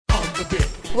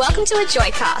Welcome to a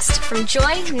Joycast from Joy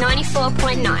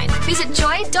 94.9. Visit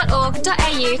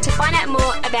joy.org.au to find out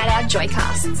more about our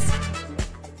Joycasts.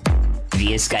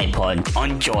 The Escape Pod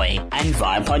on Joy and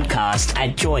via podcast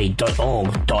at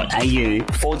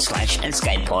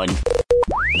joy.org.au/Escape Pod.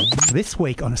 This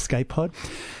week on Escape Pod,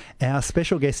 our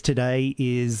special guest today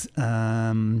is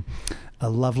a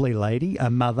lovely lady, a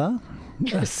mother,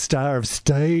 a star of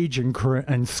stage and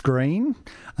screen,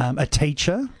 a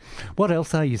teacher. What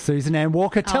else are you, Susan Ann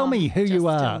Walker? Tell me who you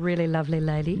are. A really lovely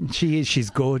lady. She is. She's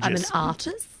gorgeous. I'm an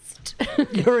artist.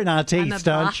 You're an artiste,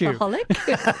 aren't you? I'm a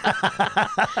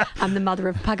Bathaholic. I'm the mother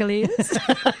of Pugaliers.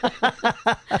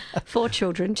 4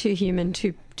 children, 2 human,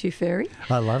 2 furry.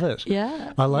 I love it.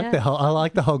 Yeah. I like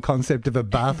the whole concept of a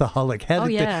Bathaholic. How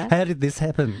did this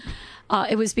happen?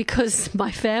 It was because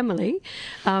my family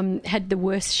had the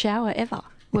worst shower ever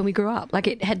when we grew up. Like,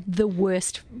 it had the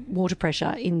worst water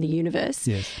pressure in the universe.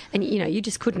 Yes. And, you know, you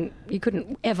couldn't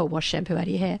ever wash shampoo out of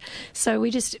your hair. So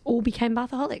we just all became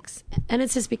Bathaholics. And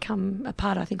it's just become a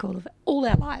part, I think, all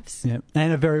our lives. Yeah.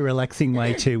 And a very relaxing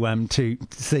way to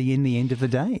see in the end of the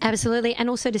day. Absolutely. And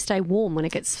also to stay warm when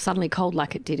it gets suddenly cold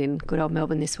like it did in good old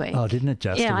Melbourne this week. Oh, didn't it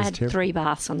just? Yeah, It was I had terrible. 3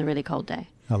 baths on the really cold day.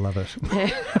 I love it. Yeah.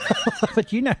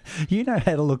 But you know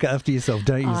how to look after yourself,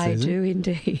 don't you, I Susan? do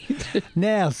indeed.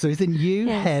 Now, Susan, you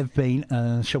Yes. have been,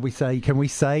 can we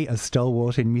say, a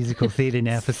stalwart in musical theatre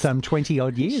now for some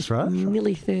 20-odd years, right?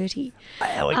 Nearly 30.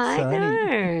 How I exciting.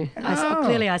 know.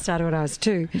 Clearly I started when I was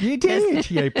 2. You did,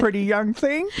 you pretty young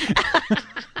thing.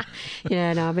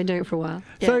 Yeah, no, I've been doing it for a while.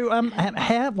 Yeah. So,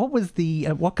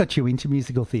 what got you into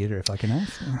musical theatre, if I can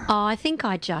ask? Oh, I think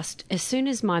as soon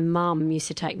as my mum used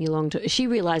to take me along she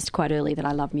realised quite early that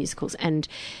I love musicals, and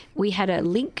we had a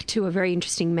link to a very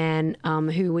interesting man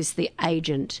who was the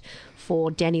agent for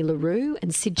Danny LaRue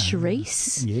and Sid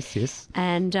Charisse. Yes.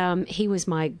 And he was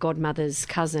my godmother's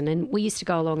cousin, and we used to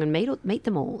go along and meet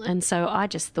them all. And so I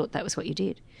just thought that was what you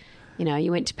did. You know,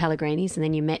 you went to Pellegrini's and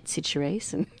then you met Sid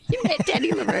Charisse and you met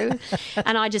Danny LaRue.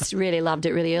 And I just really loved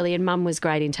it really early. And Mum was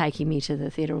great in taking me to the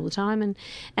theatre all the time. And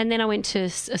then I went to a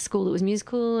school that was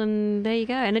musical, and there you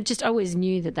go. And I just always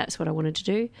knew that that's what I wanted to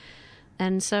do.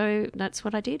 And so that's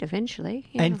what I did eventually.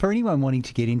 Yeah. And for anyone wanting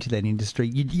to get into that industry,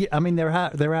 there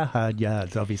are hard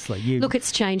yards, obviously. Look,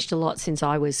 it's changed a lot since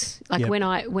I was when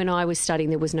I was studying.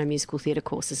 There was no musical theatre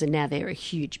courses, and now they're a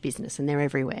huge business and they're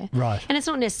everywhere. Right. And it's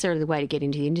not necessarily the way to get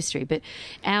into the industry, but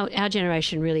our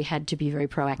generation really had to be very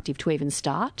proactive to even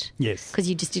start. Yes. Because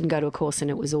you just didn't go to a course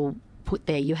and it was all put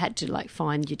there. You had to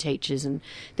find your teachers, and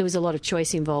there was a lot of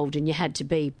choice involved, and you had to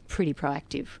be pretty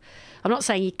proactive. I'm not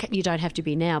saying you don't have to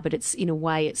be now, but it's in a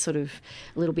way it's sort of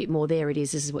a little bit more there.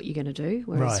 This is what you're going to do,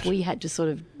 whereas we had to sort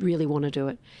of really want to do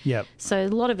it. Yep. So a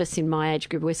lot of us in my age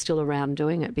group, we're still around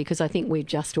doing it because I think we've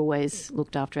just always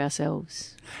looked after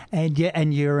ourselves. And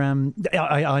you're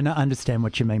I understand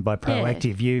what you mean by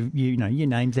proactive. Yeah. You know your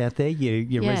name's out there.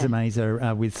 Your resumes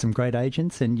are with some great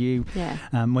agents, and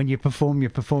when you perform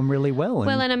really well.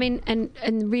 Well, and I mean, and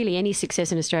really any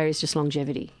success in Australia is just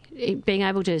longevity. Being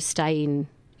able to stay in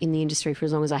the industry for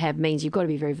as long as I have means you've got to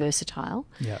be very versatile.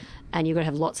 Yeah. And you've got to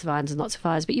have lots of irons and lots of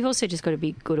fires, but you've also just got to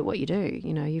be good at what you do.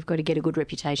 You know, you've got to get a good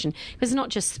reputation, because it's not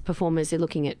just performers; they're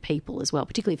looking at people as well,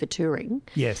 particularly for touring.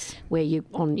 Yes. Where you're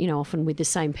often with the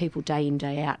same people day in,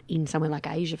 day out in somewhere like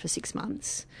Asia for 6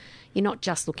 months. You're not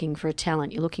just looking for a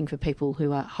talent; you're looking for people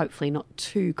who are hopefully not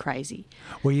too crazy.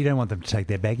 Well, you don't want them to take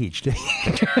their baggage, do you?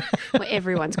 Well,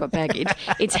 everyone's got baggage.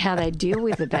 It's how they deal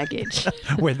with the baggage.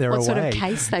 When they're what away. Sort of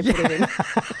case they put it in.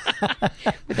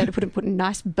 Whether to put a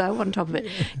nice bow on top of it.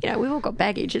 You know, we've all got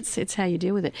baggage. It's how you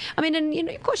deal with it. I mean, and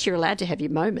of course you're allowed to have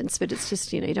your moments, but it's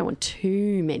just, you don't want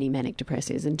too many manic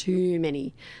depressives and too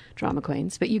many drama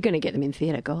queens. But you're going to get them in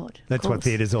theatre. God, that's what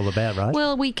theatre's all about, right?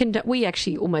 Well, we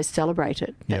actually almost celebrate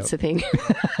it. That's the thing.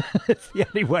 It's the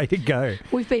only way to go.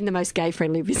 We've been the most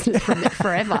gay-friendly business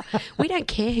forever. We don't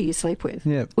care who you sleep with.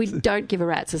 Yep. We don't give a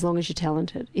rat's as long as you're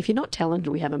talented. If you're not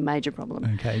talented, we have a major problem.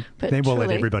 Okay. But then we'll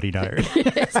let everybody know.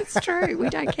 Yes, it's true. We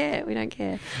don't care. We don't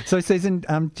care. So, Susan,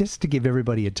 just to give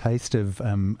everybody a taste of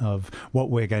what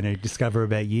we're going to discover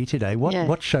about you today,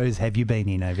 what shows have you been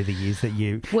in over the years that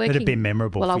have been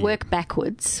memorable? Well, for I you? work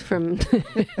backwards from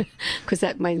because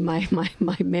that my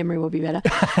memory will be better.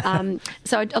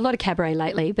 So a lot of cabaret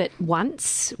lately, but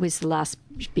Once was the last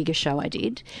bigger show I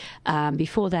did.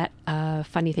 Before that, a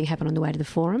funny thing happened on the way to the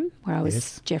Forum, where I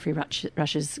was Geoffrey Rush's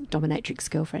dominatrix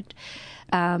girlfriend.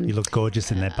 You look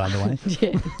gorgeous in that, by the way.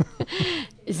 Yeah.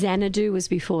 Xanadu was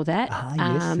before that.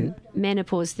 Yes.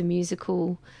 Menopause, the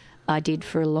musical, I did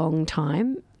for a long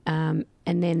time. And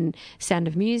then Sound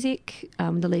of Music,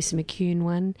 the Lisa McCune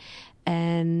one.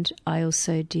 And I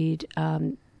also did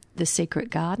The Secret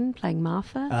Garden, playing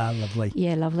Martha. Ah, lovely.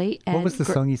 Yeah, lovely. What was the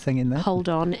song you sang in that? Hold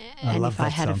On, and love If I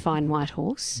that Had a song. Fine White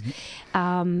Horse.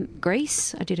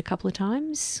 Grease, I did a couple of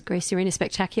times. Grease Arena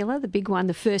Spectacular, the big one,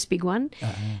 the first big one.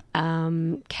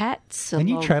 Cats. And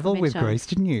you Along travelled with Metro. Grease,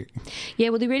 didn't you? Yeah,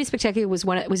 well, the Arena Spectacular was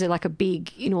one. It was like a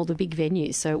big, in all the big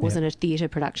venues. So it wasn't a theatre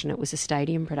production; it was a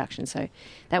stadium production. So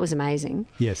that was amazing.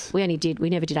 Yes. We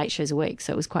never did 8 shows a week,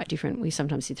 so it was quite different. We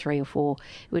sometimes did 3 or 4.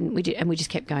 When we did, and we just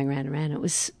kept going round and round.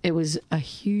 It was a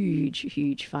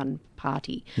huge fun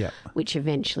party, Yeah. which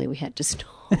eventually we had to stop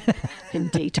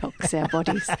and detox our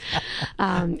bodies.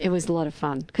 It was a lot of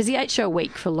fun because the 8 show a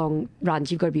week for long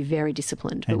runs, you've got to be very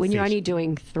disciplined. But And when you're fit. only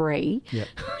doing 3, Yep.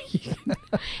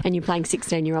 and you're playing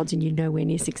 16-year-olds and you're nowhere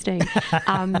near 16,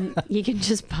 you can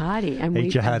just party. And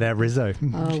Eat your heart out, Rizzo.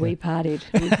 Oh, we partied.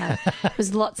 It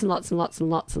was lots and lots and lots and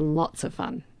lots and lots of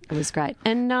fun. It was great.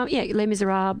 And Les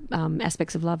Miserables,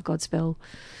 Aspects of Love, Godspell,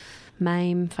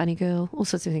 Mame, Funny Girl, all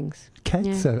sorts of things. Cats,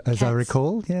 Yeah, as I Cats.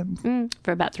 recall. Yeah.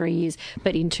 For about 3 years,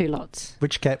 but in 2 lots.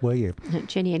 Which cat were you?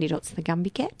 Jenny Antidote's the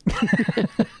Gumby cat.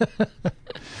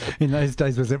 In those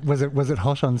days, was it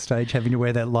hot on stage having to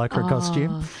wear that lycra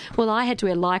costume? Well, I had to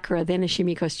wear lycra, then a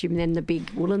shimmy costume, then the big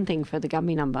woolen thing for the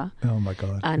Gumby number. Oh my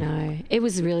God. I know. It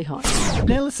was really hot.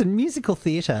 Now, listen, musical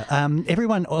theatre.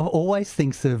 Everyone always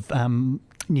thinks of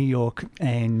New York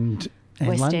and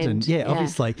West London. End. Yeah, Yeah.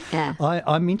 obviously. Yeah.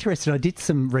 I'm interested. I did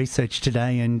some research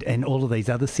today, and all of these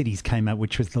other cities came up,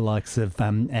 which was the likes of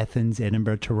Athens,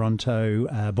 Edinburgh,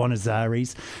 Toronto, Buenos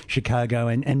Aires, Chicago,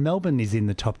 and Melbourne is in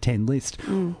the top 10 list.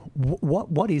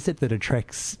 What is it that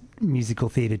attracts musical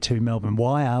theatre to Melbourne?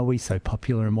 Why are we so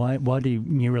popular, and why do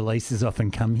new releases often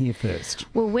come here first?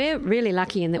 Well, we're really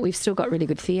lucky in that we've still got really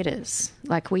good theatres.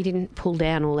 Like, we didn't pull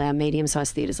down all our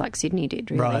medium-sized theatres like Sydney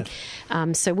did, really.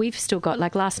 Right. So we've still got,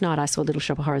 like last night I saw Little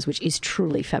Shop of Horrors, which is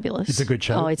truly fabulous. It's a good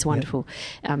show. Oh, it's Yeah. wonderful.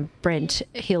 Brent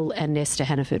Hill and Nesta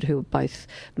Hannaford, who are both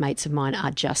mates of mine,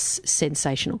 are just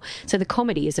sensational. So the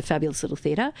comedy is a fabulous little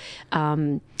theatre,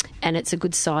 and it's a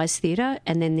good size theatre.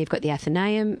 And then you've got the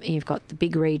Athenaeum, and you've got the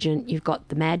Big Regent, you've got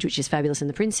the Madge, which is fabulous, and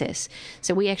the Princess.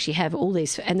 So we actually have all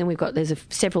these, and then there's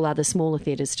several other smaller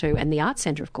theatres too, and the Arts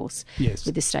Centre, of course, Yes.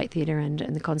 with the State Theatre and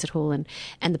the Concert Hall and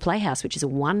the Playhouse, which is a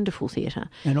wonderful theatre.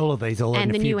 And all of these all And in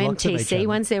the a few new blocks of each MTC other.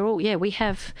 ones, they're all, we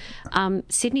have,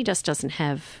 Sydney just doesn't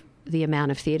have the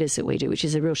amount of theatres that we do, which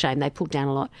is a real shame. They pulled down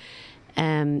a lot.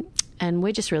 And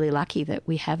we're just really lucky that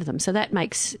we have them. So that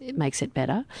makes it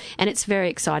better. And it's very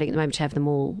exciting at the moment to have them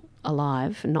all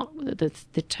alive. Not the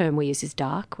term we use is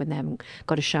dark, when they haven't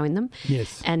got a show in them.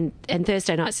 Yes. And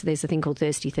Thursday nights, there's a thing called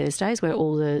Thirsty Thursdays, where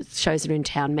all the shows that are in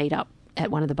town meet up at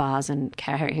one of the bars and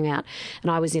hang out. And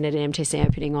I was in at an MTC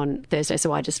opening on Thursday,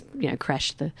 so I just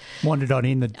crashed the. Wandered on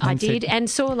in. I did, and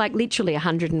saw like literally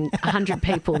 100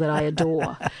 people that I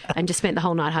adore, and just spent the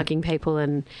whole night hugging people.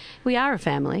 And we are a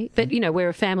family, but we're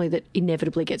a family that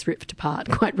inevitably gets ripped apart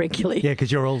quite regularly. Yeah,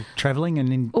 because you're all travelling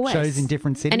and in Always. shows in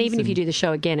different cities. And even if you do the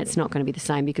show again, it's not going to be the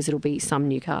same because it'll be some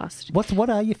new cast. What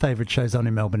are your favourite shows on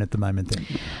in Melbourne at the moment then?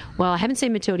 Well, I haven't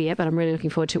seen Matilda yet, but I'm really looking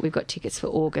forward to it. We've got tickets for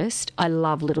August. I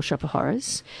love Little Shop of Horrors.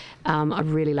 I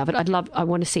really love it. I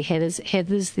want to see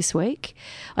Heathers this week.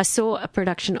 I saw a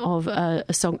production of a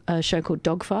show called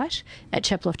Dogfight at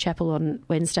Chapel of Chapel on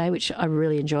Wednesday, which I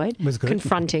really enjoyed. Was good.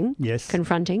 Confronting. Yes.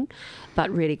 Confronting, but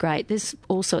really great. There's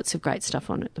all sorts of great stuff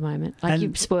on at the moment. Like, And-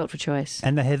 you're spoiled for choice.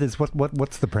 And the Heathers,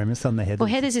 what's the premise on the Heathers? Well,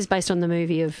 Heathers is based on the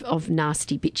movie of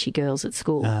nasty, bitchy girls at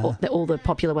school. All the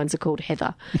popular ones are called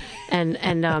Heather,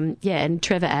 and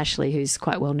Trevor Ashley, who's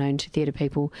quite well known to theatre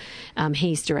people,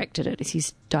 he's directed it. It's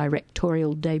his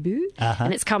directorial debut,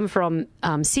 and it's come from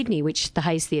Sydney, the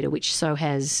Hayes Theatre, which so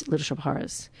has Little Shop of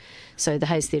Horrors. So the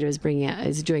Hayes Theatre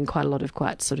is doing quite a lot of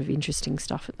quite sort of interesting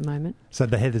stuff at the moment. So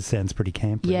the Heathers sounds pretty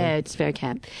camp. Really. Yeah, it's very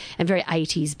camp and very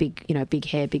 80s, big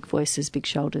hair, big voices, big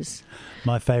shoulders.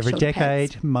 My favourite Shoulder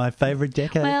decade. pads. My favourite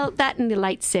decade. Well, that in the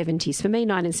late 70s. For me,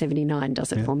 1979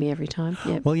 does it for me every time.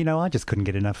 Yeah. Well, I just couldn't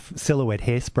get enough Silhouette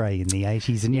hairspray in the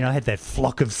 80s. And, I had that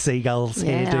flock of seagulls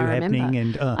Yeah, hairdo I remember. happening.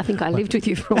 And I think I lived with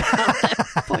you for a while at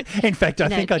that point. in fact, I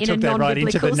think I in a took that right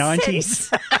into the non-biblical 90s.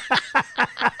 sense.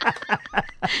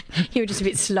 You were just a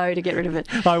bit slow to get rid of it.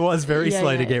 I was very Yeah,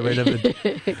 slow yeah. to get rid of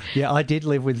it. Yeah, I did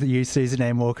live with you, Susan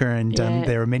Ann Walker, and Yeah.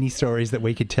 there are many stories that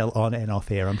we could tell on and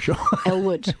off air, I'm sure.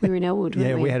 Elwood. We were in Elwood, weren't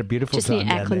Yeah, we? we had a beautiful just time near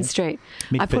down Ackland there. Street.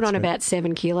 Mid I put on Fitzroy. about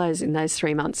 7 kilos in those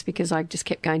 3 months because I just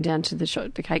kept going down to the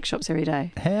cake shops every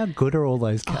day. How good are all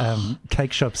those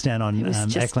cake shops down on It was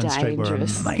just Ackland Street? Were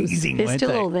dangerous. amazing, They're weren't still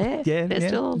they? all there. Yeah, They're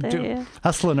still all there, yeah.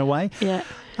 Hustling away. Yeah.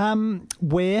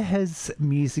 Where has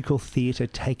musical theatre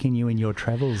taken you in your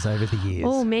travels over the years?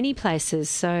 Oh, many places.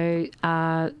 So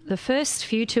the first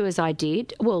few tours I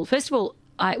did, well, first of all,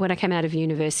 when I came out of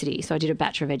university, so I did a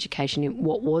Bachelor of Education in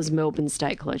what was Melbourne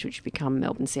State College, which became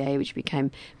Melbourne CAE, which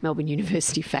became Melbourne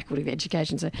University Faculty of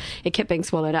Education. So it kept being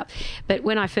swallowed up. But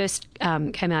when I first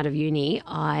came out of uni,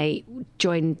 I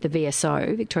joined the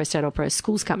VSO, Victoria State Opera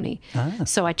Schools Company.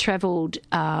 So I travelled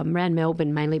around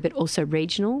Melbourne mainly, but also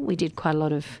regional. We did quite a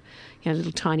lot of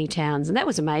little tiny towns, and that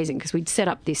was amazing because we'd set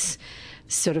up this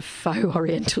sort of faux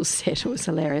Oriental set. It was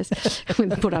hilarious.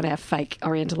 We'd put on our fake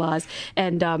Oriental eyes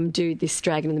and do this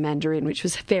Dragon and the Mandarin, which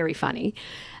was very funny.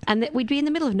 And that we'd be in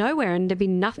the middle of nowhere and there'd be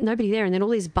nobody there, and then all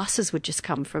these buses would just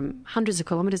come from hundreds of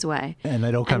kilometres away. And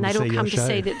they'd all come to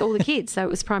see all the kids. So it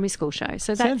was a primary school show.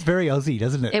 So that sounds very Aussie,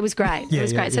 doesn't it? It was great. Yeah, it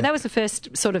was great. Yeah. So that was the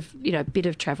first sort of, bit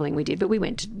of travelling we did. But we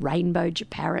went to Rainbow,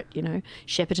 Parrot,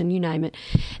 Shepparton, you name it.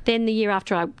 Then the year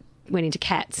after I went into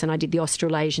Cats and I did the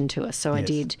Australasian tour. So I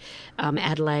did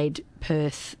Adelaide,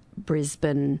 Perth,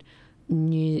 Brisbane,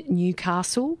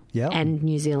 Newcastle and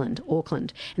New Zealand,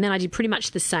 Auckland. And then I did pretty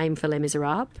much the same for Les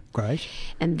Miserables. Great.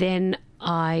 And then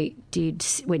I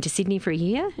went to Sydney for a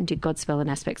year and did Godspell and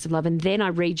Aspects of Love. And then I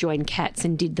rejoined Cats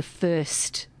and did the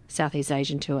first Southeast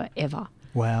Asian tour ever.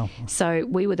 Wow. So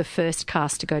we were the first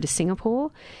cast to go to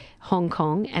Singapore, Hong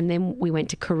Kong, and then we went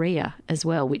to Korea as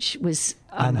well, which was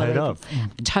unheard of.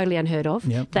 Totally unheard of.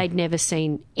 Yep. They'd never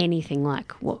seen anything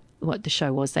like what the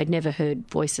show was. They'd never heard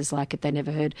voices like it. They'd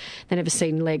never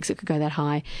seen legs that could go that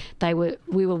high.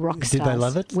 We were rock stars. Did they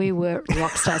love it? We were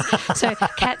rock stars. So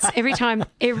Cats, every time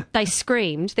they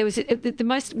screamed, there was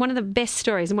one of the best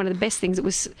stories and one of the best things.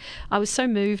 I was so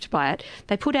moved by it.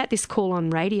 They put out this call on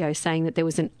radio saying that there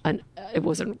was it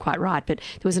wasn't quite right, but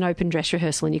there was an open dress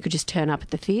rehearsal and you could just turn up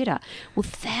at the theatre. Well,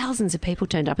 thousands of people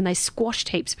turned up and they squashed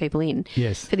heaps of people in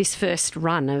for this first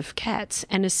run of Cats.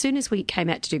 And as soon as we came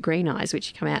out to do Green Eyes,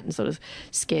 which come out and sort of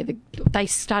they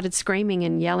started screaming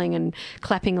and yelling and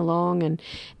clapping along, and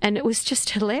it was just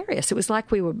hilarious. It was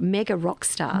like we were mega rock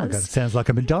stars. Oh my God, it sounds like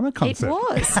a Madonna concert. It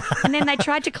was. And then they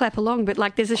tried to clap along, but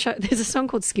like there's a song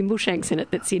called Skimbleshanks in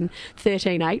it that's in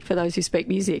 13/8 for those who speak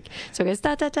music. So it goes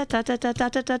da da da da da da da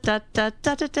da da da da da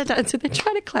da da, and so they're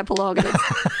trying to clap along. And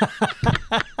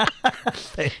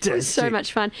it was so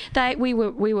much fun. We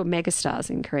were megastars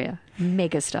in Korea.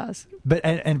 Megastars.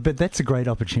 But that's a great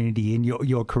opportunity in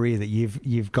your career that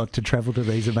you've got to travel to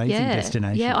these amazing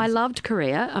destinations. Yeah, I loved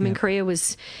Korea. I mean, Korea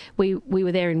was we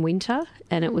were there in winter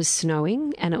and it was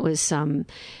snowing and it was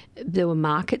there were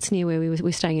markets near where we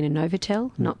were staying in a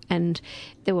Novotel, and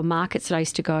there were markets that I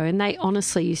used to go, and they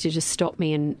honestly used to just stop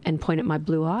me and point at my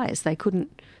blue eyes. They couldn't.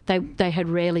 They had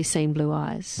rarely seen blue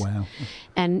eyes. Wow.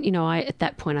 And, at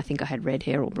that point, I think I had red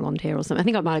hair or blonde hair or something. I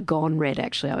think I might have gone red,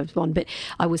 actually. I was blonde, but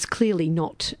I was clearly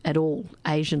not at all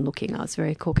Asian looking. I was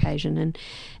very Caucasian,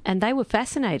 and they were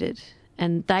fascinated.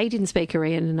 And they didn't speak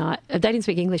Korean, they didn't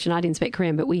speak English, and I didn't speak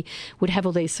Korean, but we would have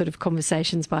all these sort of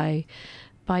conversations by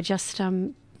just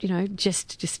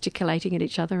just gesticulating at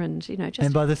each other and, just...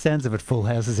 And by the sounds of it, full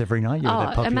houses every night. You were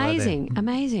that popular amazing.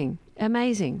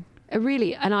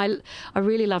 I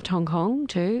really loved Hong Kong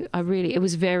too.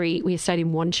 We stayed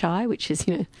in Wan Chai, which is,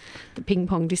 the ping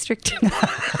pong district.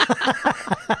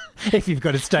 If you've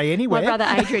got to stay anywhere. My brother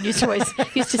Adrian used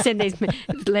to send these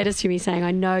letters to me saying, I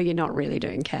know you're not really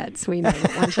doing Cats. We know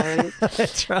what Wan Chai is.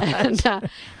 That's right.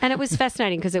 And it was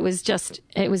fascinating because it was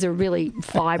a really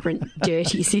vibrant,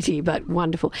 dirty city, but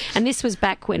wonderful. And this was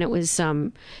back when it was,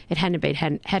 it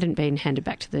hadn't been handed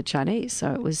back to the Chinese.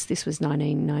 So this was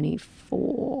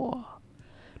 1994.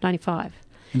 95.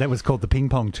 And that was called the Ping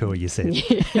Pong Tour, you said.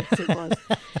 Yes, it was.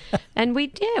 And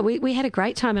we had a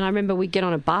great time. And I remember we'd get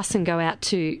on a bus and go out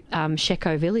to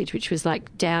Sheko Village, which was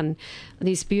like down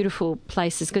these beautiful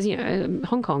places. Because,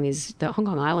 Hong Kong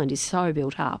Island is so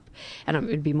built up, and it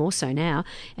would be more so now.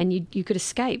 And you could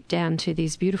escape down to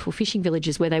these beautiful fishing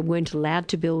villages where they weren't allowed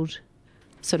to build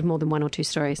sort of more than one or two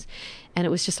stories. And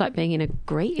it was just like being in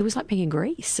Greece. It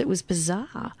was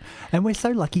bizarre. And we're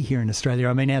so lucky here in Australia.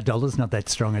 I mean, our dollar's not that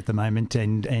strong at the moment,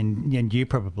 and you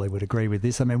probably would agree with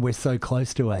this. I mean, we're so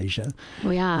close to Asia.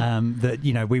 We are. That,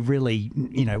 we really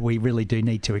do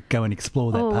need to go and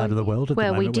explore that part of the world at the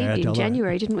moment. Well, we did in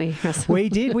January, didn't we, Russell? We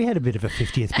did. We had a bit of a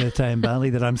 50th birthday in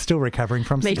Bali that I'm still recovering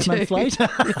from 6 months later.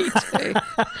 Me too.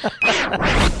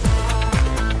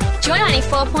 Joy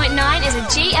 94.9 is a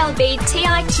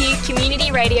GLBTIQ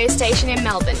community radio station in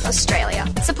Melbourne, Australia.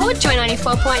 Support Joy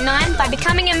 94.9 by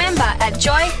becoming a member at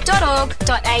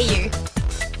joy.org.au.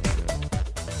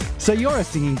 So you're a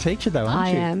singing teacher, though, aren't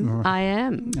I you? am. I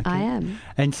am. Okay. I am.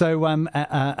 And so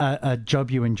a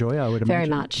job you enjoy, I would Very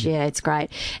imagine. much. Yeah, it's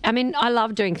great. I mean, I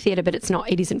love doing theatre, but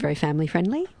it isn't very family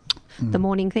friendly. The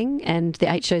morning thing and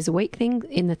the 8 shows a week thing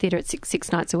in the theatre at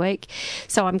six nights a week.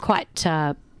 So I'm quite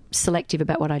selective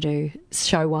about what I do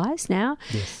show wise now.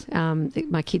 Yes.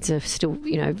 My kids are still,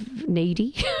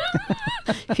 needy,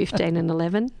 15 and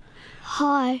 11.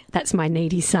 Hi. That's my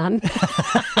needy son.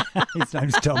 His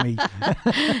name's Tommy.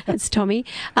 It's Tommy.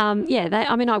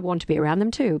 I want to be around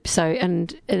them too. So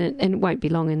and it won't be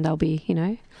long, and they'll be,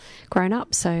 grown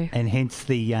up. So And hence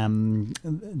the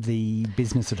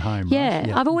business at home. yeah,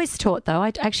 right? I've always taught though.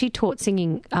 I actually taught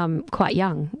singing quite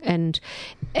young, and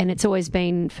it's always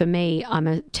been for me. I'm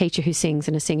a teacher who sings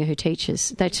and a singer who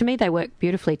teaches. To me, they work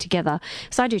beautifully together.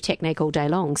 So I do technique all day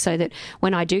long, so that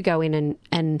when I do go in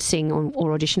and sing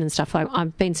or audition and stuff,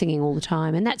 I've been singing all the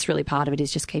time, and that's really part of it,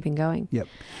 is just keeping going. Yep.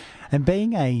 And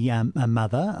being a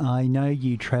mother, I know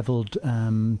you travelled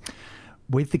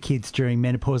with the kids during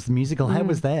Menopause the Musical. How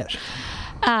was that?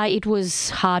 It was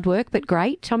hard work, but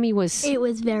great. Tommy was... It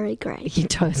was very great. You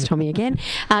told us Tommy again.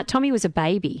 Tommy was a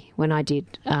baby when I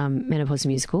did Menopause the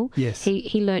Musical. Yes.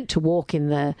 He learnt to walk in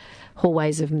the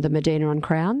hallways of the Medina on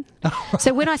Crown.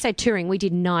 So when I say touring, we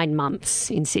did 9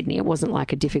 months in Sydney. It wasn't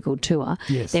like a difficult tour.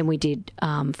 Yes. Then we did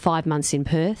 5 months in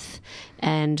Perth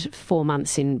and 4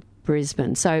 months in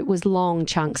Brisbane. So it was long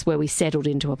chunks where we settled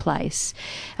into a place,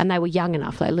 and they were young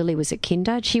enough. Like Lily was at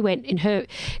kinder. She went in her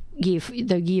year,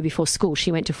 the year before school,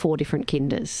 she went to 4 different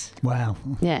kinders. Wow.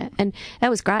 Yeah, and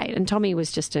that was great. And Tommy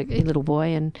was just a little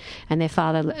boy, and their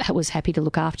father was happy to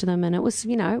look after them. And it was,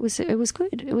 it was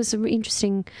good. It was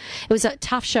interesting. It was a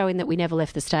tough show in that we never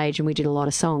left the stage, and we did a lot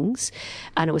of songs,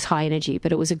 and it was high energy.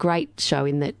 But it was a great show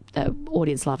in that the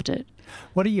audience loved it.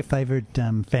 What are your favourite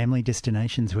family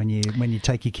destinations when you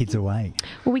take your kids away?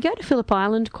 Well, we go to Phillip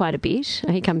Island quite a bit.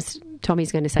 Here comes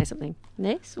Tommy's going to say something.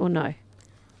 Yes or no?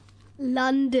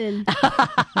 London.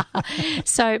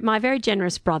 So my very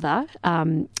generous brother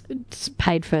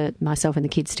paid for myself and the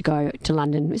kids to go to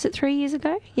London. Was it 3 years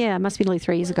ago? Yeah, it must be nearly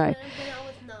 3 years ago.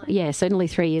 Yeah, certainly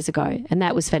 3 years ago, and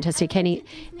that was fantastic.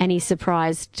 And he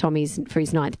surprised Tommy's for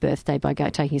his 9th birthday by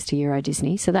taking us to Euro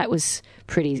Disney, so that was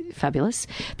pretty fabulous.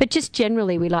 But just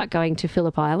generally, we like going to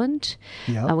Phillip Island.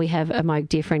 Yeah. We have my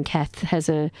dear friend Kath has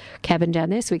a cabin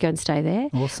down there, so we go and stay there.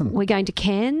 Awesome. We're going to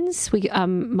Cairns.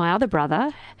 My other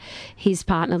brother, his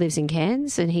partner lives in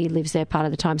Cairns, and he lives there part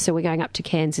of the time. So we're going up to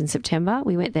Cairns in September.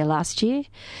 We went there last year.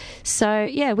 So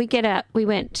yeah, we get out. We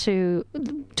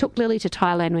took Lily to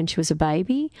Thailand when she was a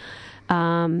baby.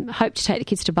 Hope to take the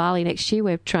kids to Bali next year.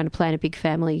 We're trying to plan a big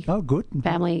family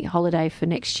holiday for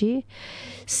next year.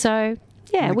 So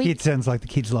yeah, It sounds like the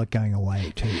kids like going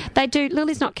away too. They do.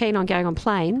 Lily's not keen on going on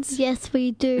planes. Yes,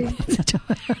 we do.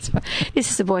 This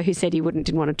is a boy who said he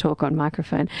didn't want to talk on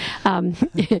microphone. Look,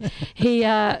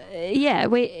 they're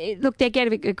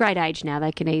getting a great age now.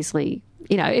 They can easily,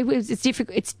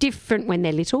 it's different when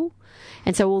they're little.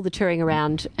 And so all the touring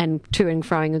around and toing and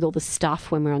froing with all the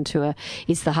stuff when we're on tour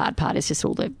is the hard part. It's just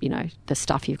all the, the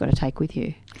stuff you've got to take with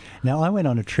you. Now, I went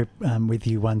on a trip with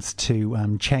you once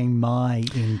to Chiang Mai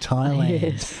in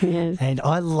Thailand. Yes. And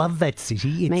I love that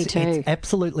city. Me too. It's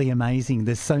absolutely amazing.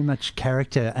 There's so much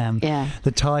character.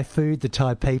 The Thai food, the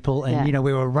Thai people, and,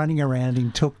 we were running around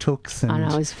in tuk-tuks. And, I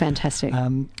know, it was fantastic.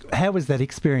 How was that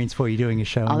experience for you doing a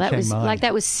show in Chiang Mai?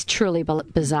 That was truly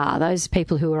bizarre. Those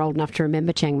people who are old enough to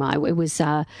remember Chiang Mai, it was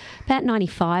about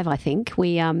 95, I think.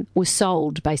 We were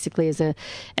sold basically as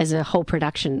a whole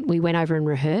production. We went over and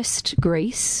rehearsed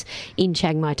Grease in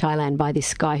Chiang Mai, Thailand, by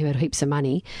this guy who had heaps of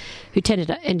money, who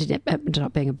ended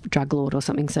up being a drug lord or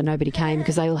something. So nobody came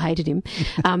because they all hated him.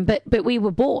 But we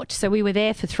were bought, so we were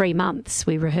there for 3 months.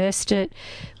 We rehearsed it,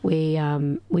 we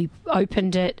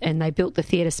opened it, and they built the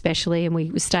theatre specially, and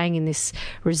we were staying in this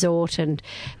resort.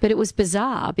 But it was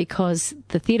bizarre because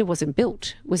the theatre wasn't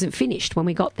finished when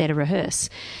we got there to rehearse,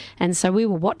 and so we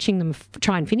were watching them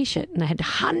try and finish it, and they had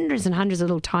hundreds and hundreds of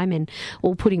little Thai men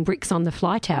all putting bricks on the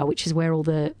fly tower, which is where all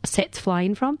the sets fly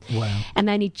in from. Wow. And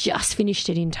they only just finished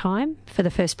it in time for the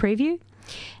first preview,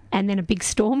 and then a big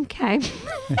storm came,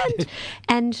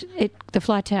 and the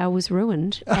fly tower was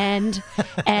ruined, and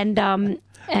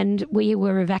we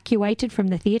were evacuated from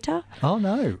the theatre. Oh,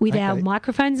 no. With our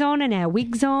microphones on and our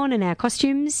wigs on and our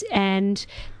costumes, and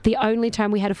the only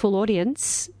time we had a full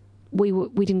audience, we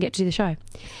didn't get to do the show,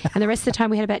 and the rest of the time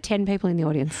we had about 10 people in the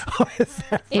audience. Oh, is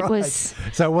that right? It was.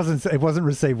 So it wasn't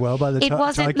received well by the Thai It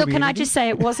wasn't. community? Look, can I just say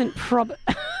it wasn't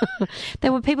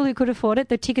There were people who could afford it.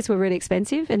 The tickets were really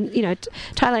expensive, and you know,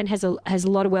 Thailand has a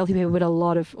lot of wealthy people, but a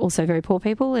lot of also very poor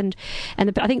people, and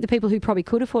I think the people who probably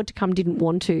could afford to come didn't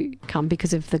want to come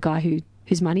because of the guy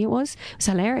whose money it was. It was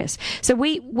hilarious. So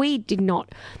we did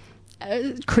not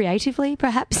creatively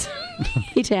perhaps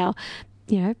hit our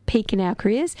peak in our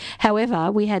careers.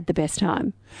 However, we had the best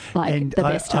time.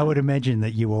 I would imagine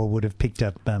that you all would have picked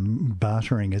up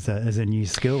bartering as a new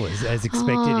skill, as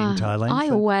expected in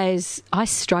Thailand. I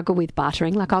struggle with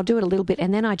bartering. Like, I'll do it a little bit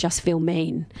and then I just feel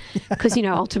mean because,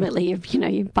 ultimately,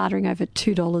 you're bartering over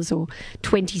 $2 or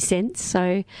 20 cents.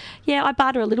 So, yeah, I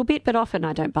barter a little bit, but often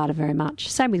I don't barter very much.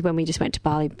 Same with when we just went to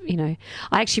Bali.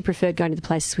 I actually preferred going to the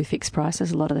places with fixed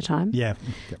prices a lot of the time. Yeah.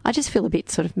 I just feel a bit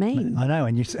sort of mean. I know,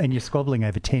 and you're squabbling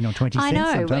over 10 or 20 cents. I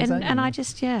know, sometimes, and I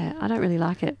just, I don't really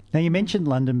like it. Now, you mentioned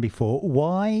London before.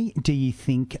 Why do you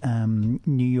think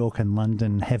New York and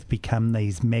London have become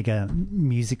these mega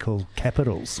musical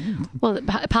capitals? Well,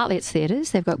 partly it's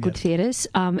theatres. They've got good theatres.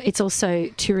 It's also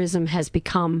tourism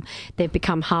they've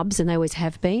become hubs, and they always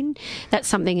have been. That's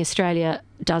something Australia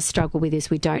does struggle with,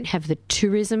 is we don't have the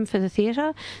tourism for the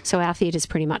theatre. So our theatres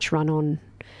pretty much run on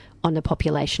the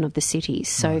population of the cities.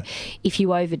 So if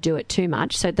you overdo it too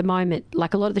much, so at the moment,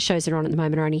 like a lot of the shows that are on at the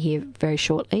moment are only here very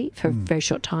shortly, for a very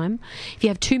short time. If you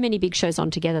have too many big shows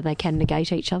on together, they can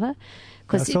negate each other.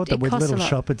 I thought that with Little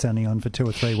Shop, it's only on for 2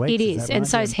 or 3 weeks. It is, and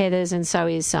so is Heathers, and so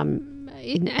is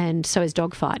and so is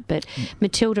Dogfight. But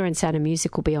Matilda and Sound of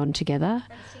Music will be on together.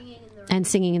 And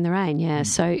Singing in the Rain, yeah.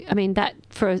 So, I mean, that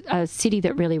for a city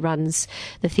that really runs,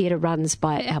 the theatre runs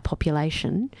by our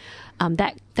population,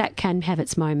 that can have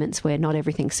its moments where not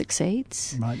everything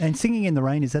succeeds. Right. And Singing in the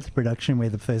Rain, is that the production where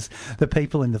the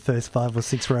people in the first 5 or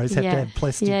 6 rows have to have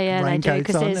plastic raincoats on? Yeah,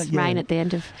 because there's rain at the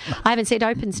end of... I haven't seen it.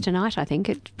 Opens tonight, I think.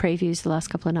 It previews the last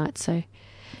couple of nights, so...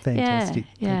 Fantastic.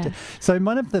 Yeah. So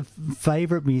one of the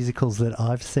favourite musicals that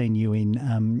I've seen you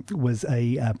in was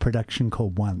a production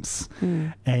called Once.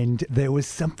 And there was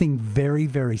something very,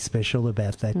 very special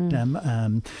about that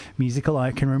musical.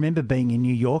 I can remember being in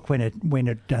New York when it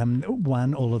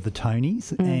won all of the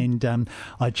Tonys, and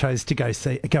I chose to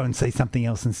go and see something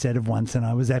else instead of Once, and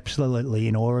I was absolutely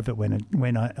in awe of it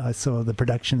when I saw the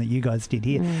production that you guys did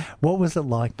here. What was it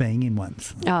like being in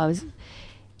Once?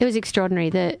 It was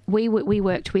extraordinary. We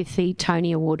worked with the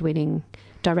Tony Award-winning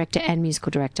director and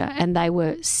musical director, and they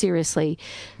were seriously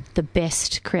the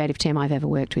best creative team I've ever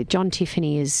worked with. John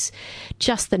Tiffany is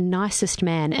just the nicest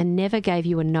man and never gave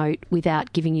you a note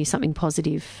without giving you something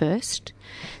positive first.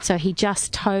 So he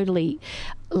just totally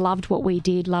loved what we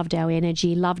did, loved our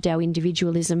energy, loved our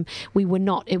individualism.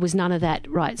 It was none of that,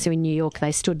 right? So in New York,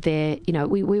 they stood there,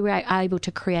 we were able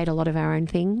to create a lot of our own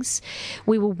things.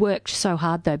 We were worked so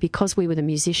hard, though, because we were the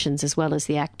musicians as well as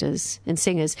the actors and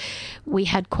singers. We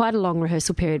had quite a long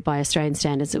rehearsal period by Australian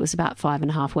standards. It was about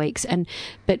 5.5 weeks.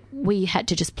 But we had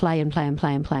to just play and play and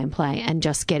play and play and play and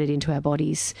just get it into our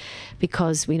bodies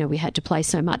because, we had to play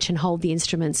so much and hold the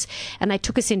instruments. And they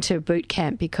took us into boot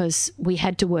camp because we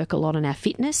had to work a lot on our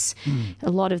fitness. A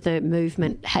lot of the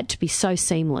movement had to be so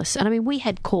seamless. And I mean, we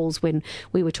had calls when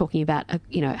we were talking about,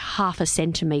 half a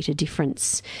centimetre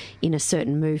difference in a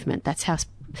certain movement. That's how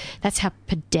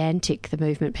pedantic the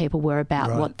movement people were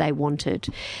about what they wanted.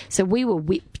 So we were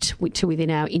whipped to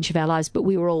within our inch of our lives, but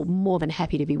we were all more than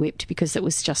happy to be whipped because it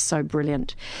was just so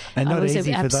brilliant. And not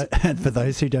easy for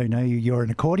those who don't know you. You're an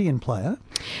accordion player.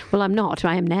 Well, I'm not.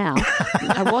 I am now.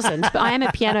 I wasn't, but I am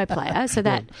a piano player. So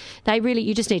that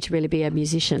you just need to really be a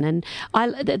musician. And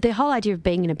the whole idea of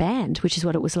being in a band, which is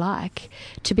what it was like,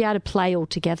 to be able to play all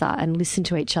together and listen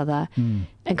to each other, and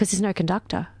because there's no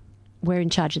conductor. We're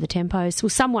in charge of the tempos. Well,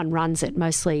 someone runs it.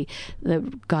 Mostly the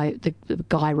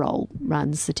guy role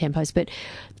runs the tempos, but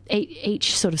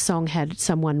each sort of song had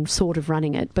someone sort of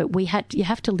running it. But you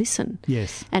have to listen.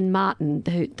 Yes. And Martin,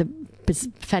 the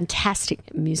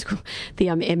fantastic musical, the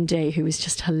MD, who was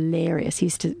just hilarious. He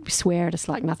used to swear at us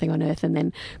like nothing on earth and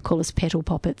then call us petal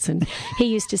poppets. And he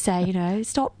used to say,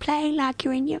 stop playing like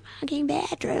you're in your fucking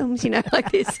bedrooms,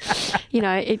 like this.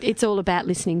 It's all about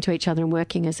listening to each other and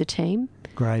working as a team.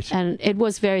 Great. And it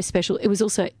was very special. It was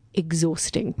also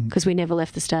exhausting because we never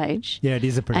left the stage. Yeah, it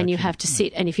is a production. And you have to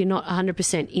sit, and if you're not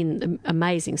 100% in the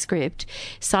amazing script,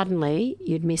 suddenly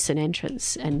you'd miss an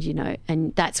entrance, and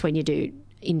and that's when you do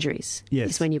injuries. Yes.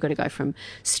 It's when you've got to go from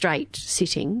straight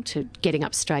sitting to getting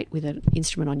up straight with an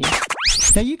instrument on you.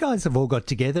 Now, you guys have all got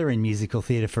together in musical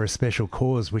theatre for a special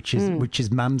cause, which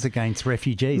is Mums Against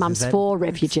Refugees. Mums for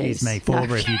Refugees. Excuse me, for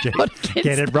refugees.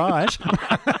 Get it right.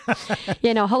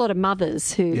 A whole lot of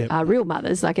mothers who are real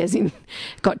mothers, like as in,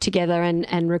 got together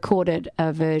and recorded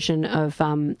a version of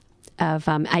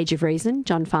Age of Reason,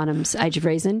 John Farnham's Age of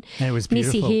Reason. And it was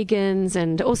Missy beautiful. Higgins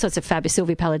and all sorts of fabulous,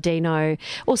 Sylvia Palladino,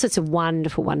 all sorts of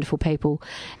wonderful, wonderful people.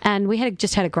 And we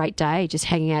just had a great day just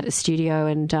hanging out at the studio,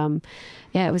 and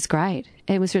yeah, it was great.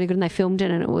 It was really good, and they filmed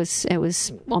it, and it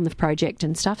was on the project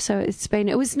and stuff. So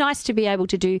it was nice to be able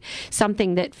to do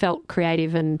something that felt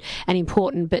creative and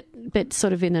important, but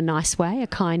sort of in a nice way, a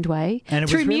kind way. And it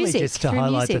through was really music, just to through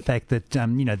highlight music. the fact that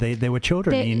there were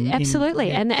children in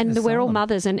absolutely, in and we're all asylum.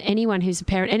 mothers, and anyone who's a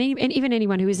parent, and even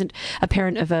anyone who isn't a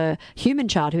parent of a human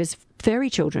child who has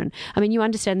furry children. I mean, you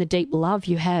understand the deep love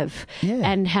you have, Yeah.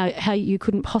 and how you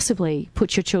couldn't possibly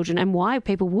put your children, and why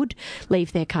people would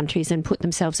leave their countries and put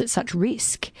themselves at such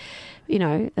risk. You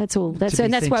know, that's all. That's be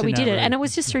and that's sent why to we did it, nowhere. and it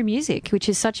was just through music, which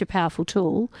is such a powerful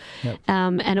tool. Yep.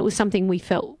 And it was something we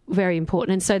felt very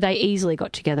important, and so they easily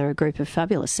got together a group of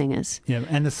fabulous singers. Yeah,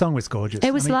 and the song was gorgeous.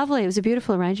 It was I mean, lovely. It was a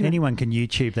beautiful arrangement. Anyone can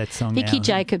YouTube that song Nikki now.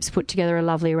 Jacobs put together a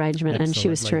lovely arrangement, and she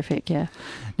was Absolutely. terrific. Yeah.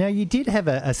 Now, you did have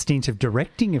a stint of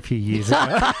directing a few years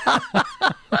ago.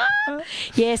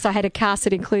 Yes, I had a cast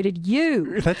that included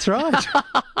you. That's right.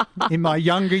 In my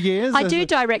younger years. I do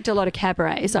direct a lot of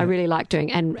cabarets. I really like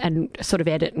doing and sort of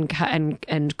edit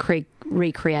and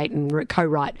recreate and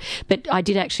co-write. But I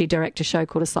did actually direct a show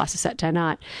called A Slice of Saturday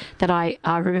Night that I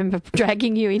remember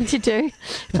dragging you in to do,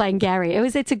 playing Gary.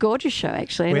 It's a gorgeous show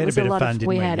actually. We And had it a was bit of fun, didn't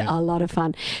we? had Yeah. a lot of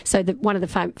fun. So one of the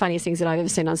funniest things that I've ever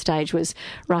seen on stage was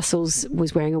Russell's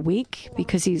was wearing a wig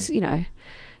because he's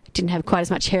didn't have quite as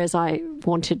much hair as I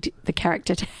wanted the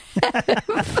character to.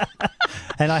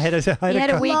 And I had a He had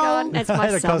a wig on. That's I my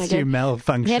had a son costume again.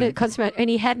 malfunction. He had a costume, and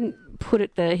he hadn't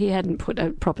put a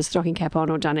proper stocking cap on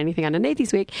or done anything underneath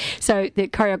his wig. So the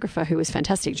choreographer, who was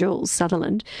fantastic, Jules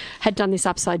Sutherland, had done this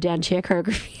upside down chair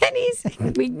choreography, and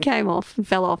his wig came off and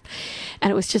fell off,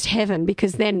 and it was just heaven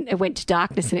because then it went to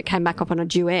darkness and it came back up on a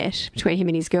duet between him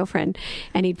and his girlfriend,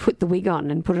 and he'd put the wig on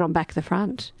and put it on back of the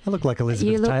front. I looked like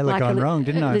Elizabeth You looked Taylor like gone wrong,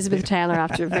 didn't I? Elizabeth Taylor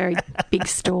after a very big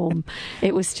storm.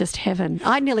 It was just heaven.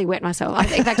 I nearly wet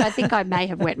myself. In fact, I think I may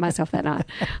have wet myself that night.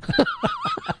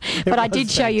 But I was did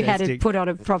show you how to fantastic. put on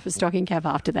a proper stocking cap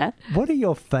after that. What are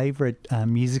your favourite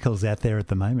musicals out there at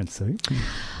the moment, Sue?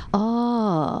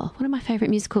 Oh, one of my favourite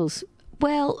musicals.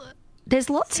 Well, there's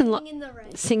lots and lots. Singing in the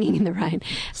Rain. Singing in the Rain.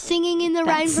 Singing in the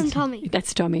Rain from Tommy.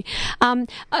 That's Tommy. A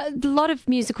lot of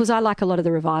musicals. I like a lot of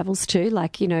the revivals too.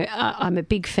 Like, I'm a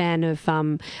big fan of.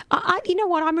 You know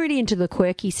what? I'm really into the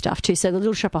quirky stuff too. So the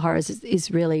Little Shop of Horrors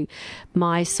is really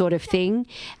my sort of thing.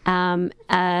 But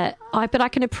I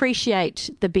can appreciate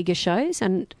the bigger shows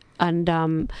and.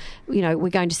 We're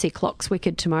going to see Clocks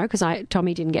Wicked tomorrow because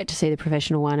Tommy didn't get to see the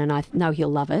professional one, and I know he'll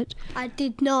love it. I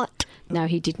did not. No,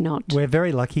 he did not. We're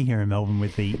very lucky here in Melbourne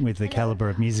with the calibre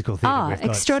of musical theatre we've got.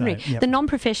 Extraordinary. So, yep. The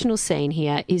non-professional scene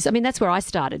here is, that's where I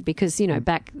started because,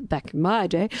 back in my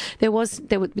day, there were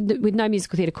with no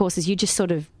musical theatre courses, you just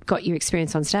sort of got your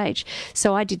experience on stage.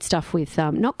 So I did stuff with,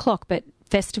 not Clock, but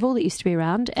Festival that used to be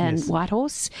around, and Yes.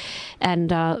 Whitehorse, and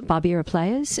Barbera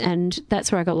Players, and that's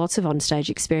where I got lots of onstage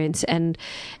experience. And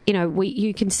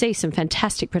you can see some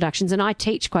fantastic productions, and I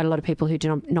teach quite a lot of people who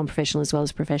do non-professional as well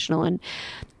as professional. And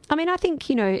I think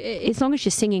as long as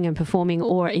you're singing and performing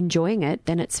or enjoying it,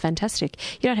 then it's fantastic.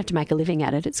 You don't have to make a living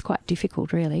at it; it's quite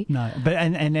difficult, really. No, but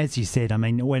and as you said,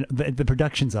 when the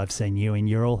productions I've seen you in,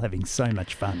 you're all having so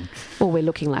much fun. Well, we're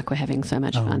looking like we're having so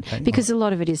much fun okay. because a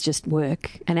lot of it is just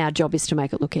work, and our job is to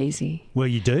make it look easy. Well,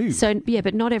 you do. So, yeah,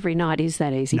 but not every night is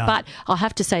that easy. No. But I'll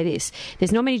have to say this.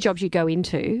 There's not many jobs you go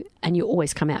into and you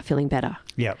always come out feeling better.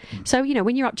 Yep. So,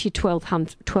 when you're up to your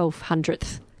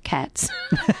 1200th cats,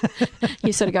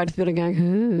 you sort of go to the building going,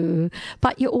 ooh.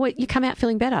 But you come out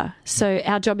feeling better. So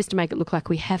our job is to make it look like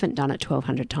we haven't done it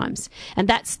 1,200 times. And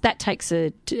that takes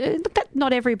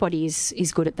not everybody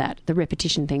is good at that, the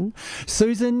repetition thing.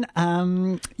 Susan,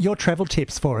 your travel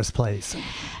tips for us, please.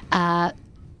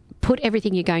 Put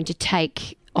everything you're going to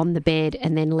take on the bed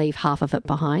and then leave half of it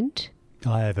behind.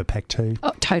 I overpack too.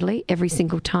 Oh, totally, every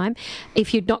single time.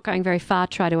 If you're not going very far,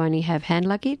 try to only have hand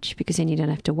luggage because then you don't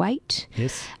have to wait.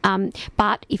 Yes.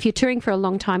 But if you're touring for a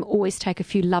long time, always take a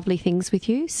few lovely things with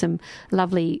you. Some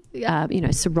lovely,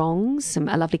 sarongs,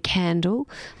 a lovely candle,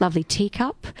 lovely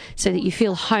teacup, so that you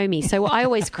feel homey. So I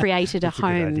always created a That's a good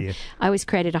home. idea. I always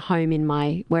created a home in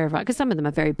my wherever, because some of them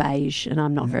are very beige and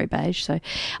I'm not very beige. So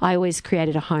I always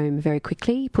created a home very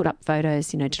quickly, put up photos,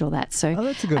 did all that. So Oh,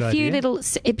 that's a good few idea. little,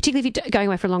 particularly if you're going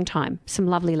away for a long time, some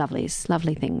lovely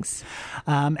things.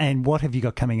 And what have you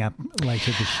got coming up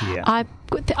later this year?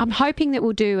 I'm hoping that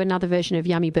we'll do another version of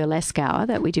Yummy Burlesque Hour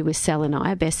that we do with Sal and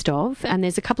I, a best of. And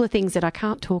there's a couple of things that I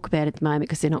can't talk about at the moment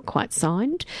because they're not quite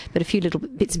signed, but a few little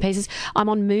bits and pieces. I'm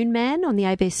on Moon Man on the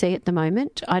ABC at the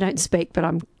moment. I don't speak, but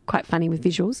I'm quite funny with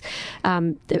visuals.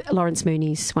 Lawrence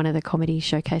Mooney's one of the comedy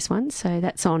showcase ones, so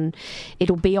that's on.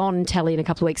 It'll be on telly in a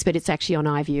couple of weeks, but it's actually on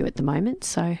iView at the moment.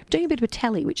 So doing a bit of a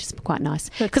telly, which is quite nice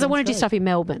because I want to do stuff in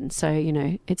Melbourne. So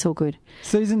it's all good.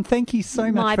 Susan, thank you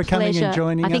so much for coming and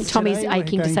joining us. I think Tommy's today.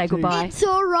 aching to say goodbye. It's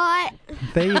all right.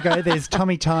 There you go. There's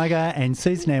Tommy Tiger and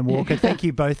Susan Ann Walker. Thank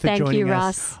you both for joining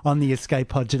us on the Escape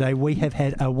Pod today. We have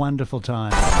had a wonderful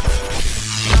time.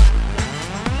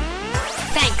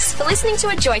 Thanks for listening to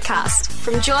a Joycast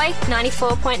from Joy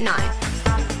 94.9.